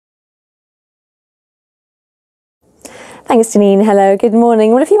Thanks, Janine. Hello, good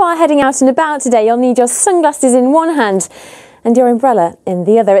morning. Well, if you are heading out and about today, you'll need your sunglasses in one hand and your umbrella in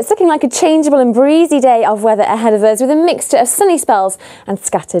the other. It's looking like a changeable and breezy day of weather ahead of us, with a mixture of sunny spells and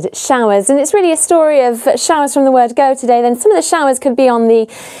scattered showers. And it's really a story of showers from the word go today. Then some of the showers could be on the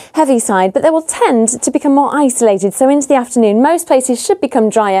heavy side, but they will tend to become more isolated. So into the afternoon, most places should become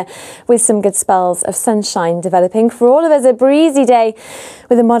drier, with some good spells of sunshine developing. For all of us, a breezy day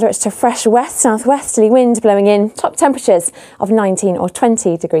with a moderate to fresh west-southwesterly wind blowing in. Top temperatures of 19 or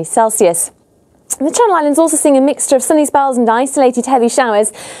 20 degrees Celsius. The Channel Islands also seeing a mixture of sunny spells and isolated heavy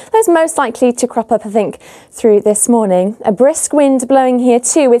showers. Those most likely to crop up, I think, through this morning. A brisk wind blowing here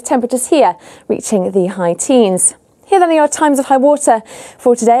too, with temperatures here reaching the high teens. Here then are your times of high water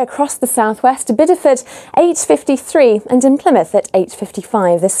for today across the southwest. Bideford 8:53 and in Plymouth at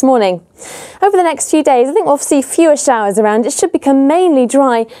 8:55 this morning. Over the next few days, I think we'll see fewer showers around. It should become mainly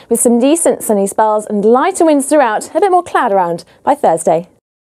dry with some decent sunny spells and lighter winds throughout. A bit more cloud around by Thursday.